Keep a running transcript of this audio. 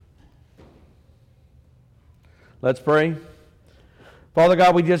Let's pray. Father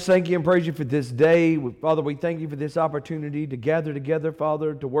God, we just thank you and praise you for this day. Father, we thank you for this opportunity to gather together,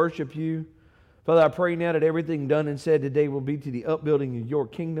 Father, to worship you. Father, I pray now that everything done and said today will be to the upbuilding of your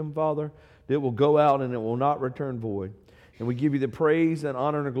kingdom, Father, that it will go out and it will not return void. And we give you the praise and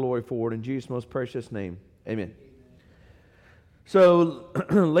honor and glory for it in Jesus' most precious name. Amen. So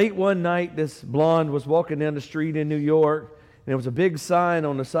late one night, this blonde was walking down the street in New York, and there was a big sign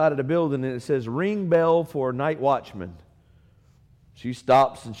on the side of the building, and it says, "Ring bell for night watchman." She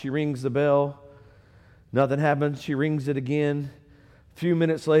stops and she rings the bell. Nothing happens. She rings it again. A few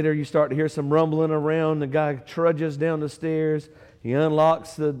minutes later, you start to hear some rumbling around. The guy trudges down the stairs. He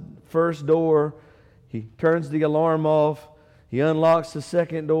unlocks the first door. He turns the alarm off. He unlocks the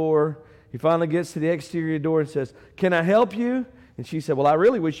second door. He finally gets to the exterior door and says, "Can I help you?" And she said, "Well, I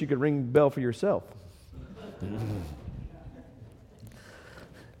really wish you could ring the bell for yourself."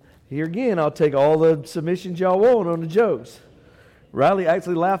 Here again, I'll take all the submissions y'all want on the jokes. Riley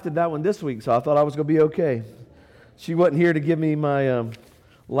actually laughed at that one this week, so I thought I was going to be okay. She wasn't here to give me my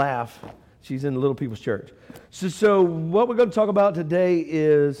laugh. She's in the Little People's Church. So what we're going to talk about today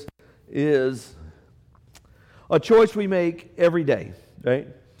is a choice we make every day, right?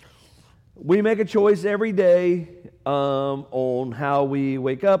 We make a choice every day on how we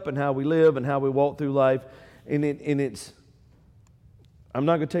wake up and how we live and how we walk through life. And it's, I'm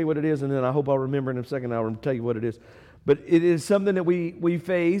not going to tell you what it is, and then I hope I'll remember in a second. I'll tell you what it is. But it is something that we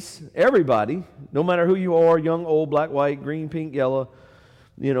face, everybody, no matter who you are, young, old, black, white, green, pink, yellow,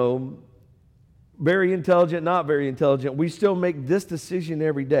 very intelligent, not very intelligent. We still make this decision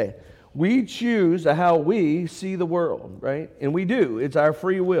every day. We choose how we see the world, right? And we do. It's our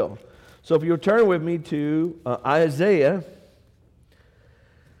free will. So if you'll turn with me to Isaiah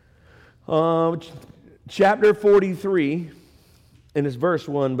chapter 43, and it's verse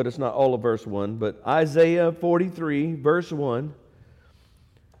 1, but it's not all of verse 1, but Isaiah 43, verse 1.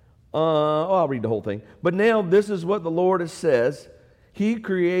 I'll read the whole thing. "But now this is what the Lord says. He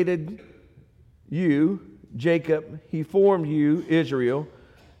created you, Jacob. He formed you, Israel."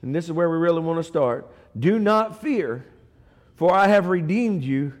 And this is where we really want to start. "Do not fear, for I have redeemed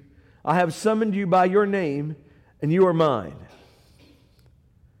you. I have summoned you by your name, and you are mine."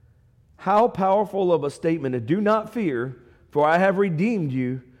 How powerful of a statement. "Do not fear, for I have redeemed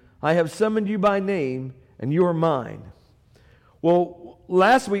you. I have summoned you by name, and you are mine." Well,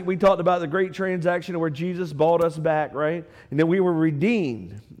 last week we talked about the great transaction where Jesus bought us back, right? And then we were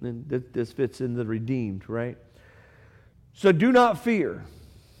redeemed. And this fits in the redeemed, right? So do not fear.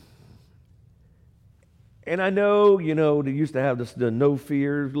 And I know, they used to have the no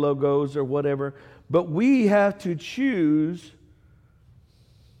fear logos or whatever, but we have to choose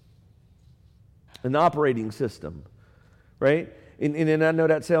an operating system, right? And I know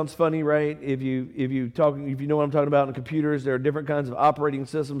that sounds funny, right? If you know what I'm talking about in computers, there are different kinds of operating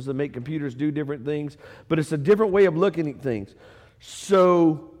systems that make computers do different things, but it's a different way of looking at things.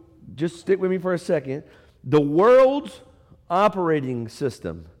 So just stick with me for a second. The world's operating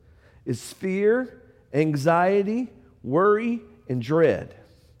system is fear, anxiety, worry, and dread.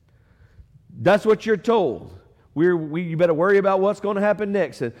 That's what you're told. You better worry about what's going to happen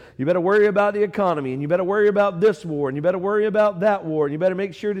next, and you better worry about the economy, and you better worry about this war, and you better worry about that war, and you better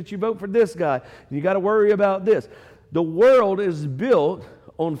make sure that you vote for this guy, and you got to worry about this. The world is built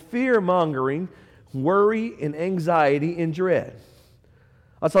on fear-mongering, worry, and anxiety and dread.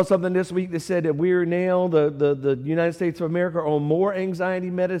 I saw something this week that said that we're now, the United States of America, are on more anxiety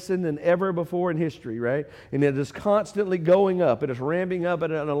medicine than ever before in history, right? And it is constantly going up. It is ramping up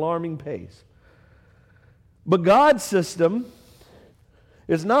at an alarming pace. But God's system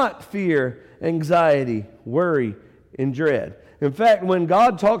is not fear, anxiety, worry, and dread. In fact, when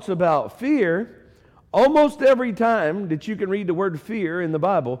God talks about fear, almost every time that you can read the word fear in the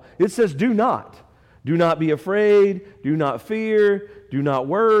Bible, it says do not. Do not be afraid, do not fear, do not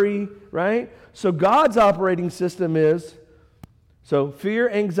worry, right? So God's operating system is, fear,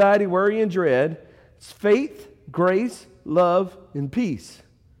 anxiety, worry, and dread. It's faith, grace, love, and peace.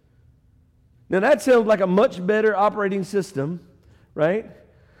 Now that sounds like a much better operating system, right?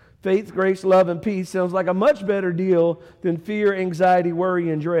 Faith, grace, love, and peace sounds like a much better deal than fear, anxiety, worry,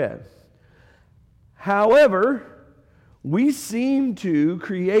 and dread. However, we seem to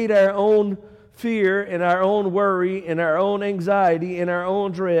create our own fear and our own worry and our own anxiety and our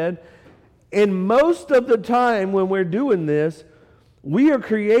own dread. And most of the time when we're doing this, we are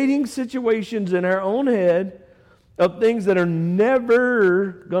creating situations in our own head of things that are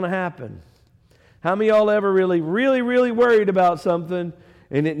never going to happen. How many of y'all ever really worried about something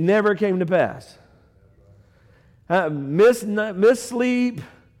and it never came to pass? Miss sleep,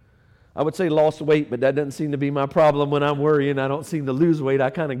 I would say lost weight, but that doesn't seem to be my problem when I'm worrying. I don't seem to lose weight. I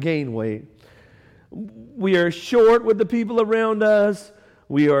kind of gain weight. We are short with the people around us.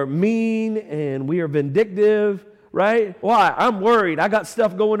 We are mean and we are vindictive, right? Why? I'm worried. I got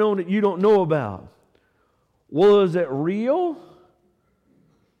stuff going on that you don't know about. Well, is it real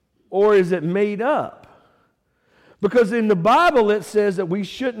or is it made up? Because in the Bible it says that we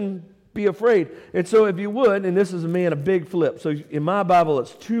shouldn't be afraid. And so if you would, and this is a big flip. So in my Bible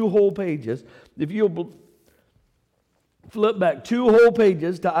it's 2 whole pages. If you'll flip back 2 whole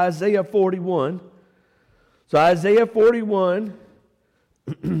pages to Isaiah 41. So Isaiah 41,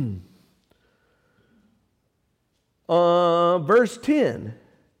 verse 10.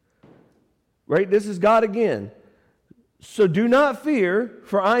 Right? This is God again. So do not fear,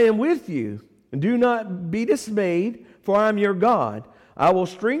 for I am with you. And do not be dismayed, for I am your God. I will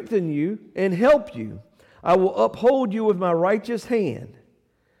strengthen you and help you. I will uphold you with my righteous hand.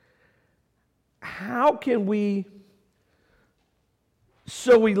 How can we...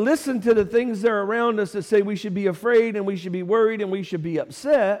 So we listen to the things that are around us that say we should be afraid and we should be worried and we should be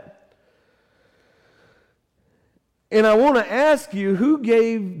upset. And I want to ask you, who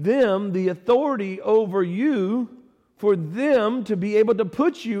gave them the authority over you for them to be able to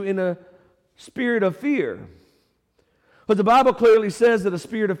put you in a spirit of fear? But the Bible clearly says that a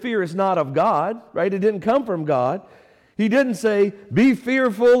spirit of fear is not of God, right? It didn't come from God. He didn't say, be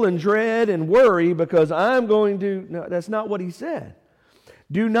fearful and dread and worry because I'm going to... No, that's not what he said.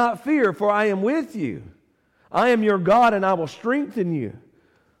 Do not fear, for I am with you. I am your God, and I will strengthen you.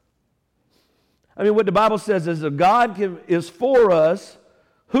 I mean, what the Bible says is if God is for us,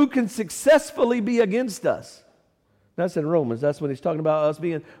 who can successfully be against us? That's in Romans. That's when he's talking about us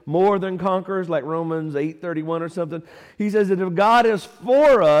being more than conquerors, like Romans 8:31 or something. He says that if God is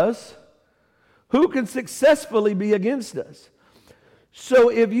for us, who can successfully be against us? So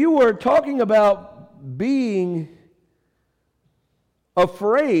if you were talking about being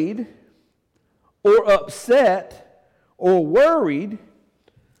afraid or upset or worried,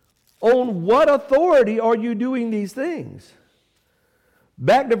 on what authority are you doing these things?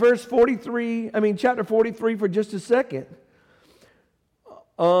 Back to chapter 43 for just a second.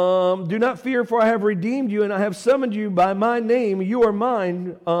 Do not fear, for I have redeemed you and I have summoned you by my name. You are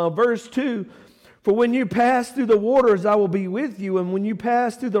mine. Verse 2, for when you pass through the waters, I will be with you. And when you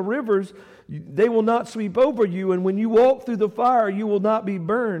pass through the rivers, they will not sweep over you. And when you walk through the fire, you will not be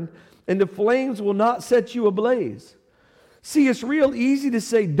burned. And the flames will not set you ablaze. See, it's real easy to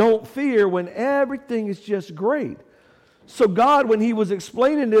say don't fear when everything is just great. So God, when he was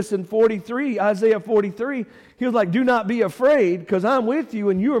explaining this in Isaiah 43, he was like, do not be afraid because I'm with you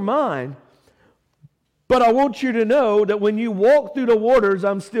and you are mine. But I want you to know that when you walk through the waters,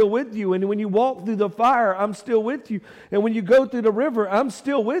 I'm still with you. And when you walk through the fire, I'm still with you. And when you go through the river, I'm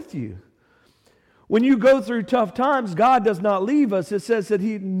still with you. When you go through tough times, God does not leave us. It says that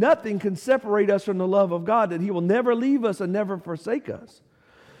nothing can separate us from the love of God, that he will never leave us and never forsake us.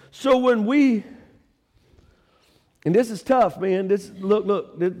 So when we... And this is tough, man. This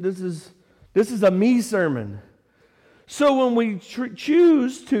is a me sermon. So when we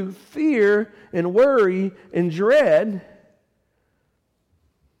choose to fear and worry and dread,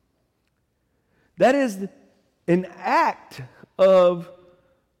 that is an act of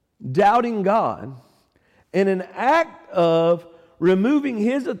doubting God and an act of removing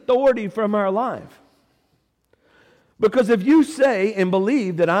his authority from our life. Because if you say and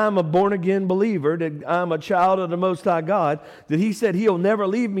believe that I'm a born-again believer, that I'm a child of the Most High God, that he said he'll never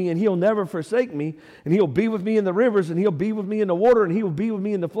leave me and he'll never forsake me, and he'll be with me in the rivers and he'll be with me in the water and he'll be with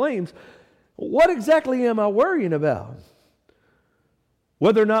me in the flames, what exactly am I worrying about?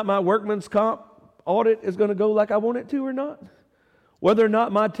 Whether or not my workman's comp audit is going to go like I want it to or not? Whether or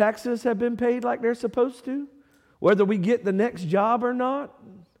not my taxes have been paid like they're supposed to? Whether we get the next job or not?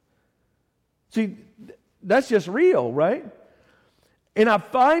 See, that's just real, right? And I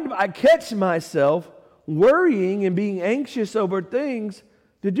catch myself worrying and being anxious over things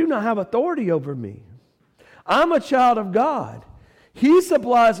that do not have authority over me. I'm a child of God. He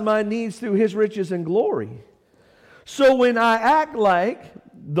supplies my needs through his riches and glory. So when I act like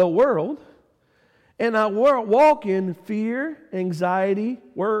the world and I walk in fear, anxiety,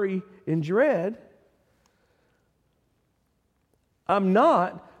 worry, and dread, I'm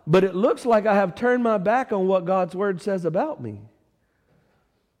not. But it looks like I have turned my back on what God's word says about me.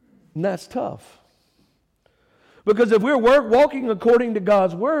 And that's tough. Because if we're walking according to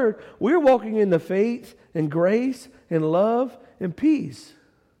God's word, we're walking in the faith and grace and love and peace.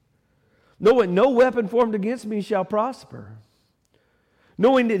 Knowing no weapon formed against me shall prosper.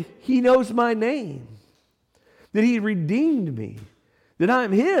 Knowing that he knows my name. That he redeemed me. that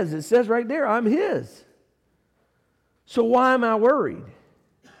I'm His. It says right there, I'm His. So why am I worried?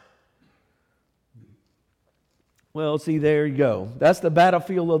 Well, see, there you go. That's the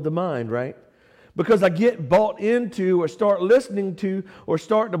battlefield of the mind, right? Because I get bought into or start listening to or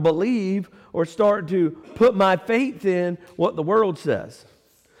start to believe or start to put my faith in what the world says.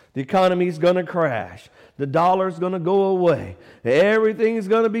 The economy's going to crash. The dollar's going to go away. Everything's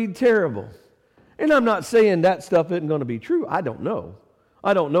going to be terrible. And I'm not saying that stuff isn't going to be true. I don't know.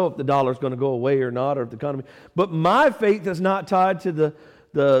 I don't know if the dollar's going to go away or not, or if the economy. But my faith is not tied to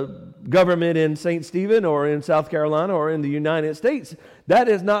the government in St. Stephen or in South Carolina or in the United States. That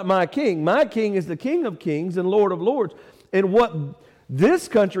is not my king. My king is the King of Kings and Lord of Lords. And what this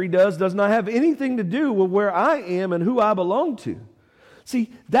country does not have anything to do with where I am and who I belong to.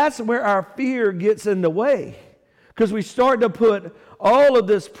 See, that's where our fear gets in the way. Because we start to put all of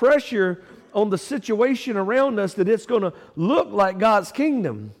this pressure on the situation around us that it's going to look like God's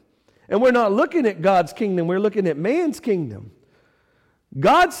kingdom. And we're not looking at God's kingdom. We're looking at man's kingdom.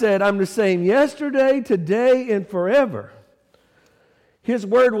 God said, I'm the same yesterday, today, and forever. His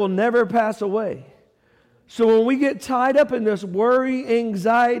word will never pass away. So when we get tied up in this worry,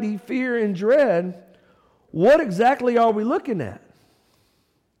 anxiety, fear, and dread, what exactly are we looking at?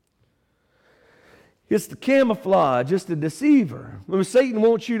 It's the camouflage, it's the deceiver. When Satan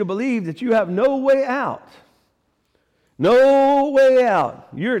wants you to believe that you have no way out. No way out.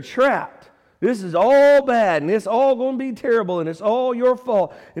 You're trapped. This is all bad, and it's all going to be terrible, and it's all your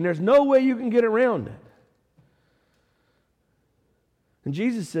fault, and there's no way you can get around it. And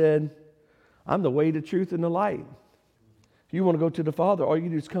Jesus said, I'm the way, the truth, and the light. If you want to go to the Father, all you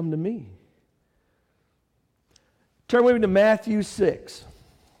do is come to me. Turn with me to Matthew 6.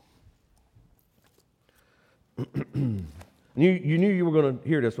 You knew you were going to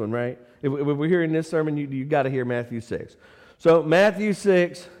hear this one, right? If we're hearing this sermon, you got to hear Matthew 6. So Matthew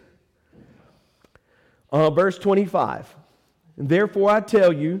 6, verse 25. Therefore I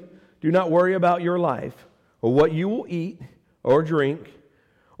tell you, do not worry about your life, or what you will eat or drink,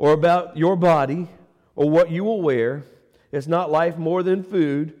 or about your body, or what you will wear. Is not life more than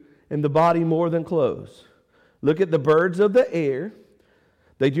food, and the body more than clothes? Look at the birds of the air.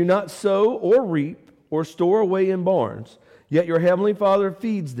 They do not sow or reap or store away in barns, yet your heavenly Father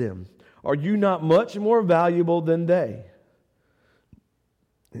feeds them. Are you not much more valuable than they?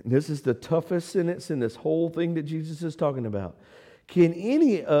 And this is the toughest sentence in this whole thing that Jesus is talking about. Can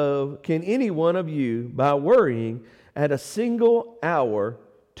any one of you, by worrying, add a single hour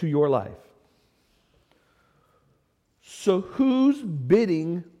to your life? So whose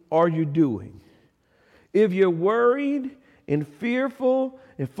bidding are you doing? If you're worried and fearful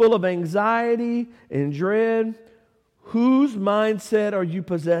and full of anxiety and dread, whose mindset are you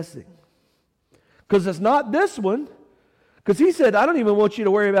possessing? Because it's not this one. Because he said, I don't even want you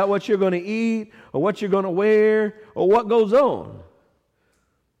to worry about what you're going to eat or what you're going to wear or what goes on.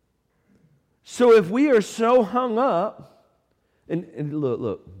 So if we are so hung up, and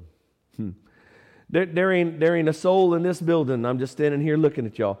look, there ain't a soul in this building. I'm just standing here looking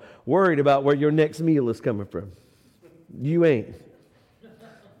at y'all, worried about where your next meal is coming from. You ain't.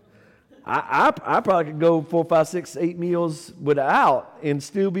 I probably could go 4, 5, 6, 8 meals without and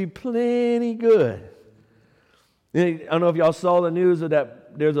still be plenty good. I don't know if y'all saw the news of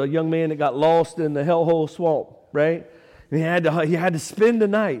that. There's a young man that got lost in the hellhole swamp, right? And he had to spend the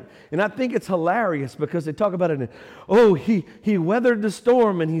night. And I think it's hilarious because they talk about it. Oh, he weathered the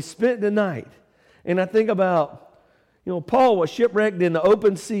storm and he spent the night. And I think about, Paul was shipwrecked in the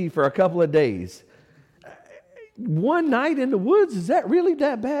open sea for a couple of days. One night in the woods, is that really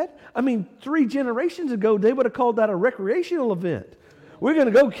that bad? I mean, 3 generations ago, they would have called that a recreational event. We're going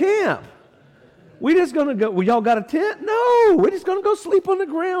to go camp. We just going to go, well, y'all got a tent? No, we're just going to go sleep on the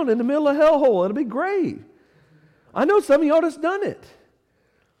ground in the middle of hellhole. It'll be great. I know some of y'all just done it.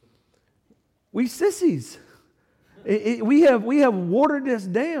 We sissies. We have watered this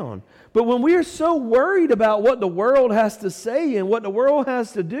down. But when we are so worried about what the world has to say and what the world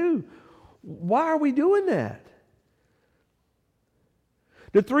has to do, why are we doing that?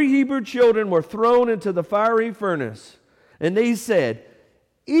 The 3 Hebrew children were thrown into the fiery furnace, and they said,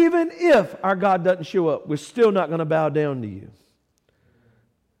 even if our God doesn't show up, we're still not going to bow down to you.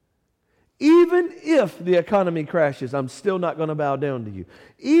 Even if the economy crashes, I'm still not going to bow down to you.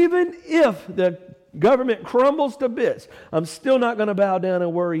 Even if the government crumbles to bits, I'm still not going to bow down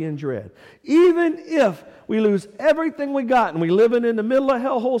and worry and dread. Even if we lose everything we got and we living in the middle of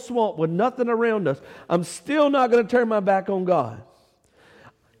hellhole swamp with nothing around us, I'm still not going to turn my back on God.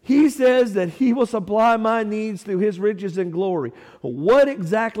 He says that He will supply my needs through His riches and glory. What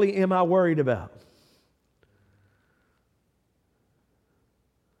exactly am I worried about?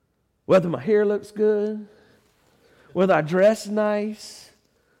 whether my hair looks good, whether I dress nice,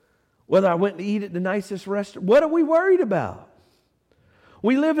 whether I went to eat at the nicest restaurant. What are we worried about?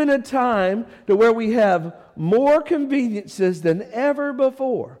 We live in a time to where we have more conveniences than ever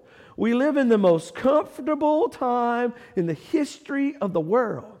before. We live in the most comfortable time in the history of the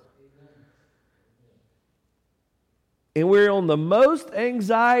world. And we're on the most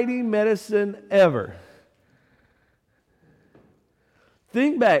anxiety medicine ever.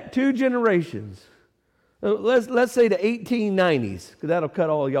 Think back 2 generations. Let's say the 1890s, because that'll cut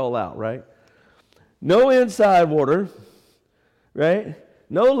all y'all out, right? No inside water, right?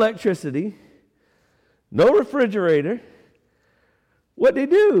 No electricity, no refrigerator. What'd they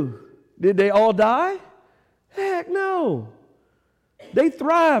do? Did they all die? Heck no. They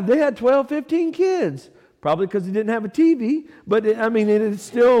thrived. They had 12, 15 kids. Probably because they didn't have a TV, but it is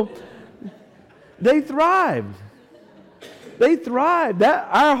still, they thrived. They thrived.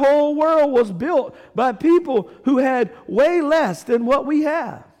 Our whole world was built by people who had way less than what we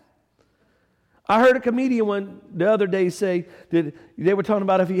have. I heard a comedian the other day say that they were talking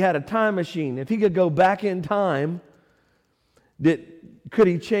about if he had a time machine, if he could go back in time, could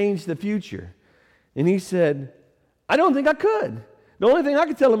he change the future? And he said, I don't think I could. The only thing I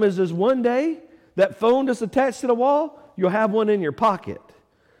could tell him is one day, that phone that's attached to the wall, you'll have one in your pocket.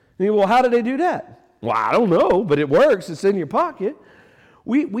 And he said, well, how did they do that? Well, I don't know, but it works. It's in your pocket.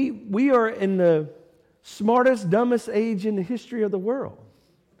 We are in the smartest, dumbest age in the history of the world.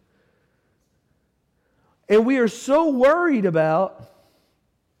 And we are so worried about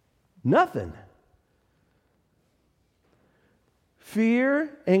nothing.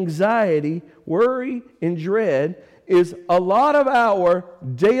 Fear, anxiety, worry, and dread is a lot of our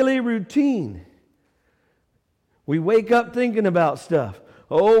daily routine. We wake up thinking about stuff.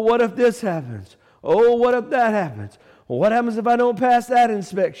 Oh, what if this happens? Oh, what if that happens? Well, what happens if I don't pass that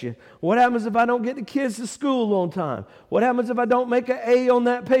inspection? What happens if I don't get the kids to school on time? What happens if I don't make an A on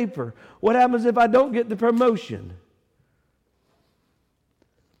that paper? What happens if I don't get the promotion?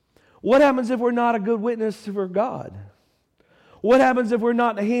 What happens if we're not a good witness for God? What happens if we're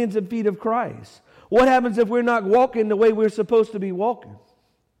not the hands and feet of Christ? What happens if we're not walking the way we're supposed to be walking?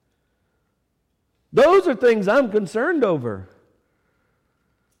 Those are things I'm concerned over.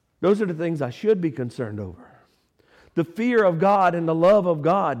 Those are the things I should be concerned over. The fear of God and the love of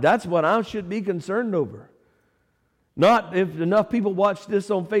God, that's what I should be concerned over. Not if enough people watched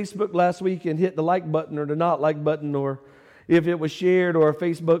this on Facebook last week and hit the like button or the not like button, or if it was shared or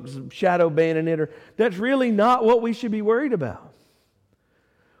Facebook's shadow banning it. That's really not what we should be worried about.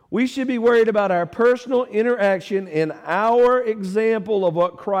 We should be worried about our personal interaction and our example of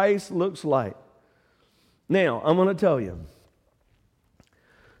what Christ looks like. Now, I'm going to tell you.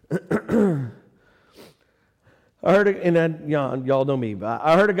 I heard, y'all know me, but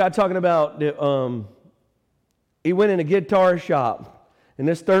I heard a guy talking about he went in a guitar shop, and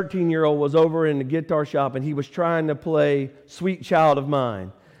this 13-year-old was over in the guitar shop, and he was trying to play Sweet Child of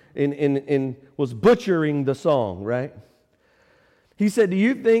Mine and was butchering the song, right? He said, do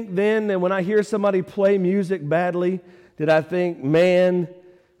you think then that when I hear somebody play music badly, did I think, man,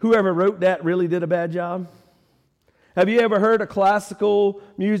 whoever wrote that really did a bad job? Have you ever heard a classical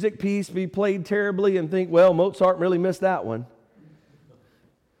music piece be played terribly and think, well, Mozart really missed that one?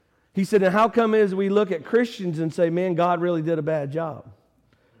 He said, and how come as we look at Christians and say, man, God really did a bad job?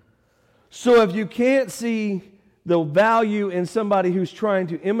 So if you can't see the value in somebody who's trying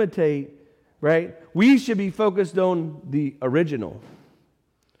to imitate, right, we should be focused on the original.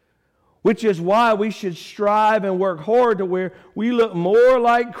 Which is why we should strive and work hard to where we look more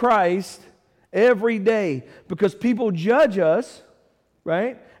like Christ every day, because people judge us,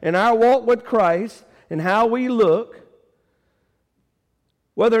 right, in our walk with Christ and how we look,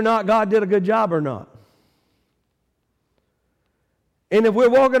 whether or not God did a good job or not. And if we're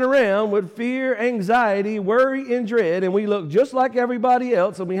walking around with fear, anxiety, worry, and dread, and we look just like everybody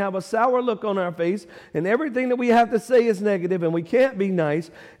else, and we have a sour look on our face, and everything that we have to say is negative, and we can't be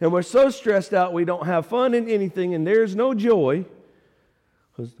nice, and we're so stressed out we don't have fun in anything, and there's no joy,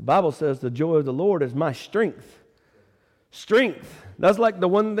 because the Bible says the joy of the Lord is my strength. Strength. That's like the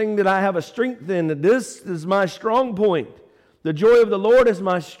one thing that I have a strength in. That this is my strong point. The joy of the Lord is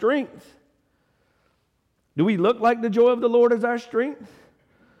my strength. Do we look like the joy of the Lord is our strength?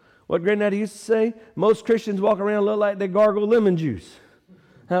 What Granddaddy used to say, most Christians walk around and look like they gargle lemon juice.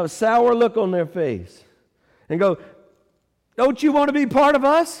 Have a sour look on their face. And go, don't you want to be part of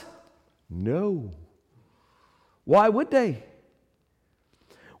us? No. Why would they?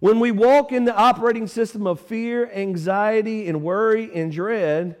 When we walk in the operating system of fear, anxiety, and worry and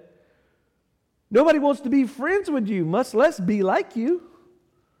dread, nobody wants to be friends with you, much less be like you.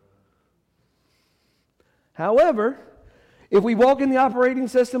 However, if we walk in the operating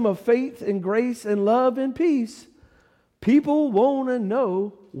system of faith and grace and love and peace, people want to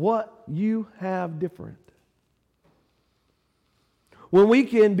know what you have different. When we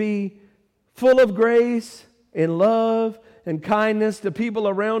can be full of grace and love and kindness to people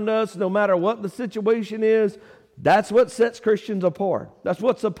around us, no matter what the situation is, that's what sets Christians apart. That's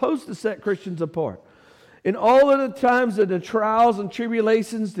what's supposed to set Christians apart. In all of the times of the trials and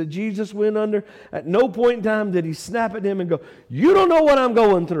tribulations that Jesus went under, at no point in time did he snap at him and go, "You don't know what I'm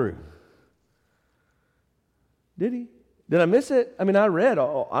going through." Did he? Did I miss it? I mean, I read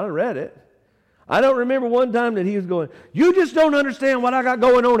it. I don't remember one time that he was going, "You just don't understand what I got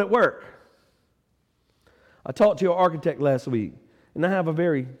going on at work." I talked to an architect last week, and I have a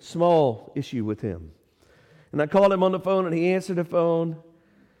very small issue with him. And I called him on the phone, and he answered the phone.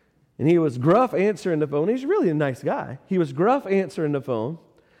 And he was gruff answering the phone. He's really a nice guy. He was gruff answering the phone.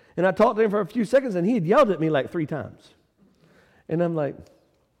 And I talked to him for a few seconds, and he had yelled at me like 3 times. And I'm like,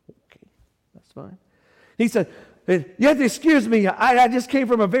 okay, that's fine. He said, "You have to excuse me. I just came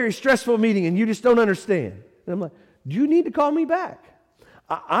from a very stressful meeting, and you just don't understand." And I'm like, "Do you need to call me back?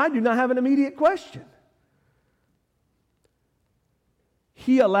 I do not have an immediate question."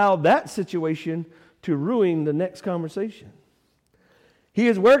 He allowed that situation to ruin the next conversation. He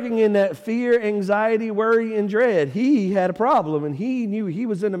is working in that fear, anxiety, worry, and dread. He had a problem, and he knew he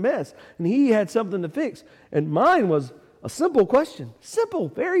was in a mess, and he had something to fix. And mine was a simple question. Simple,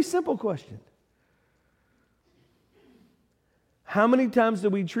 very simple question. How many times do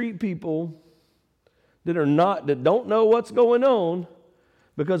we treat people that don't know what's going on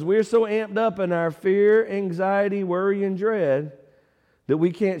because we're so amped up in our fear, anxiety, worry, and dread that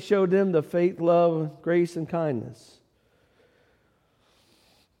we can't show them the faith, love, grace, and kindness?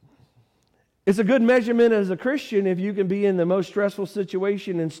 It's a good measurement as a Christian if you can be in the most stressful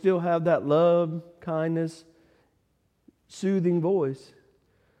situation and still have that love, kindness, soothing voice.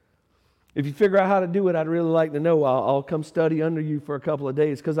 If you figure out how to do it, I'd really like to know. I'll come study under you for a couple of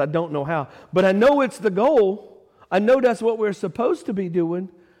days because I don't know how. But I know it's the goal. I know that's what we're supposed to be doing.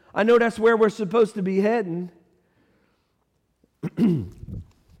 I know that's where we're supposed to be heading.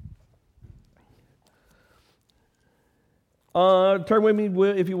 Turn with me,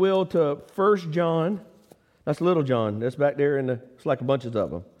 if you will, to 1 John. That's little John. That's back there it's like a bunch of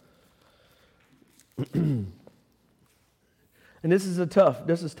them. And this is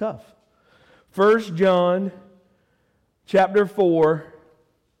tough. 1 John chapter 4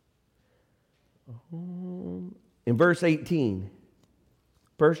 in verse 18.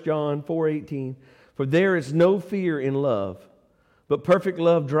 1 John 4:18. "For there is no fear in love, but perfect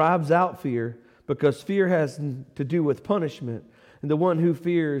love drives out fear, because fear has to do with punishment, and the one who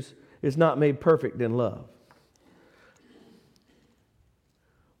fears is not made perfect in love."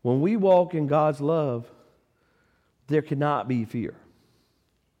 When we walk in God's love, there cannot be fear.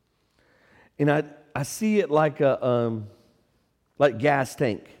 And I see it like like gas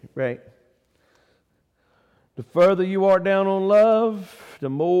tank, right? The further you are down on love, the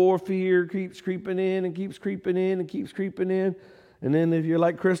more fear keeps creeping in and keeps creeping in and keeps creeping in. And then if you're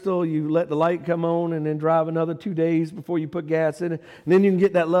like Crystal, you let the light come on and then drive another 2 days before you put gas in it. And then you can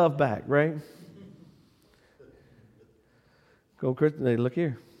get that love back, right? Go, Crystal. Hey, look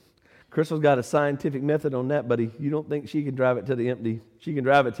here. Crystal's got a scientific method on that, buddy. You don't think she can drive it to the empty. She can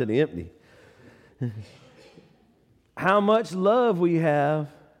drive it to the empty. How much love we have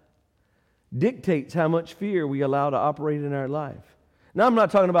dictates how much fear we allow to operate in our life. Now, I'm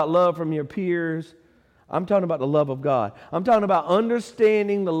not talking about love from your peers. I'm talking about the love of God. I'm talking about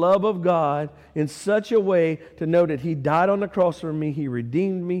understanding the love of God in such a way to know that He died on the cross for me, He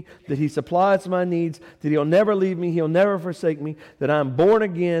redeemed me, that He supplies my needs, that He'll never leave me, He'll never forsake me, that I'm born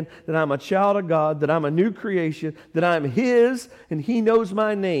again, that I'm a child of God, that I'm a new creation, that I'm His and He knows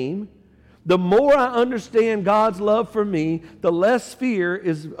my name. The more I understand God's love for me, the less fear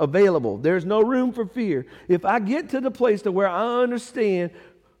is available. There's no room for fear. If I get to the place to where I understand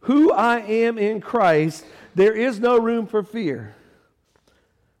who I am in Christ, there is no room for fear.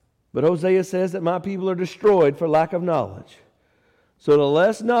 But Hosea says that my people are destroyed for lack of knowledge. So the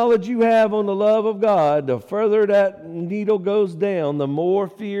less knowledge you have on the love of God, the further that needle goes down, the more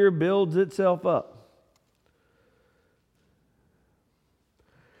fear builds itself up.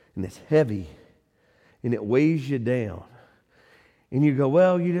 And it's heavy, and it weighs you down. And you go,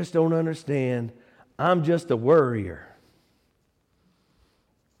 well, you just don't understand. I'm just a worrier.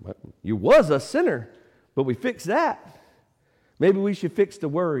 You was a sinner, but we fixed that. Maybe we should fix the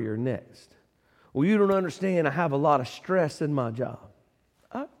worrier next. Well, you don't understand. I have a lot of stress in my job.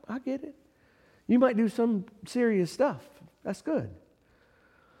 I get it. You might do some serious stuff. That's good.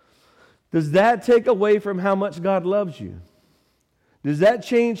 Does that take away from how much God loves you? Does that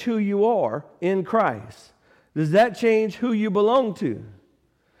change who you are in Christ? Does that change who you belong to?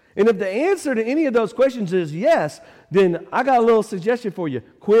 And if the answer to any of those questions is yes, then I got a little suggestion for you.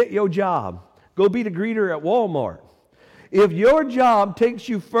 Quit your job. Go be the greeter at Walmart. If your job takes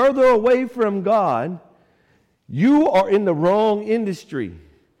you further away from God, you are in the wrong industry.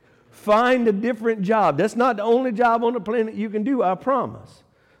 Find a different job. That's not the only job on the planet you can do, I promise.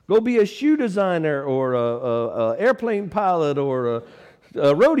 Go be a shoe designer or a airplane pilot or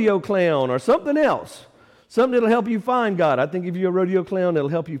a rodeo clown or something else. Something that'll help you find God. I think if you're a rodeo clown, it'll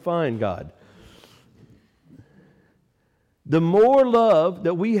help you find God. The more love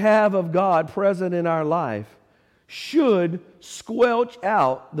that we have of God present in our life should squelch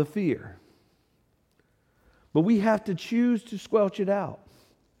out the fear. But we have to choose to squelch it out.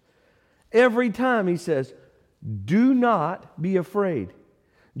 Every time he says, do not be afraid.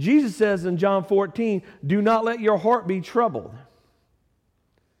 Jesus says in John 14, do not let your heart be troubled.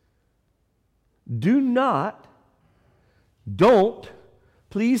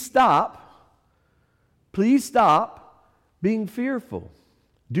 Please stop being fearful.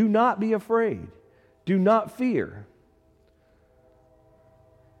 Do not be afraid. Do not fear.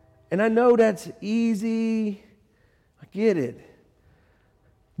 And I know that's easy. I get it.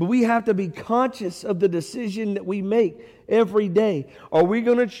 But we have to be conscious of the decision that we make every day. Are we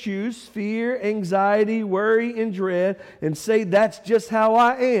going to choose fear, anxiety, worry, and dread and say that's just how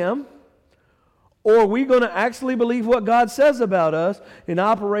I am? Or are we going to actually believe what God says about us and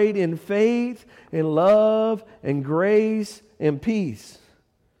operate in faith and love and grace and peace?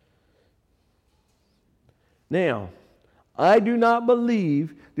 Now, I do not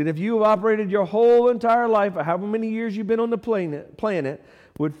believe that if you have operated your whole entire life, or however many years you've been on the planet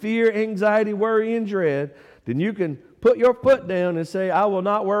with fear, anxiety, worry, and dread, then you can put your foot down and say, I will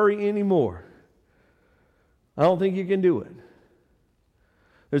not worry anymore. I don't think you can do it.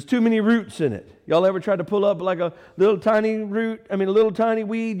 There's too many roots in it. Y'all ever tried to pull up like a little tiny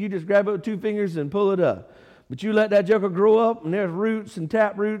weed? You just grab it with two fingers and pull it up. But you let that joker grow up, and there's roots and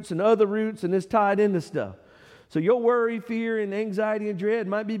tap roots and other roots, and it's tied into stuff. So your worry, fear, and anxiety and dread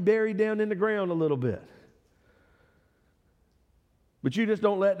might be buried down in the ground a little bit. But you just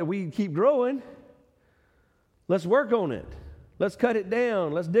don't let the weed keep growing. Let's work on it. Let's cut it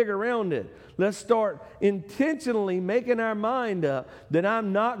down. Let's dig around it. Let's start intentionally making our mind up that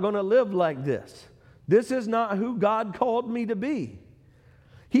I'm not going to live like this. This is not who God called me to be.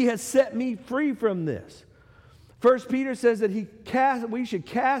 He has set me free from this. 1 Peter says that we should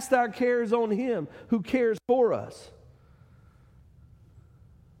cast our cares on Him who cares for us.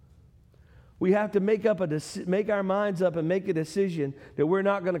 We have to make our minds up and make a decision that we're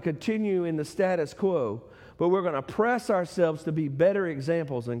not going to continue in the status quo, but we're going to press ourselves to be better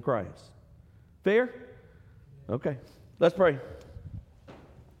examples in Christ. Fair? Okay. Let's pray.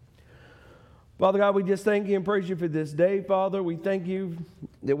 Father God, we just thank you and praise you for this day, Father. We thank you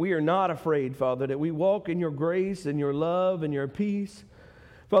that we are not afraid, Father, that we walk in your grace and your love and your peace.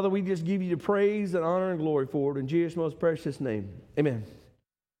 Father, we just give you the praise and honor and glory for it in Jesus' most precious name. Amen.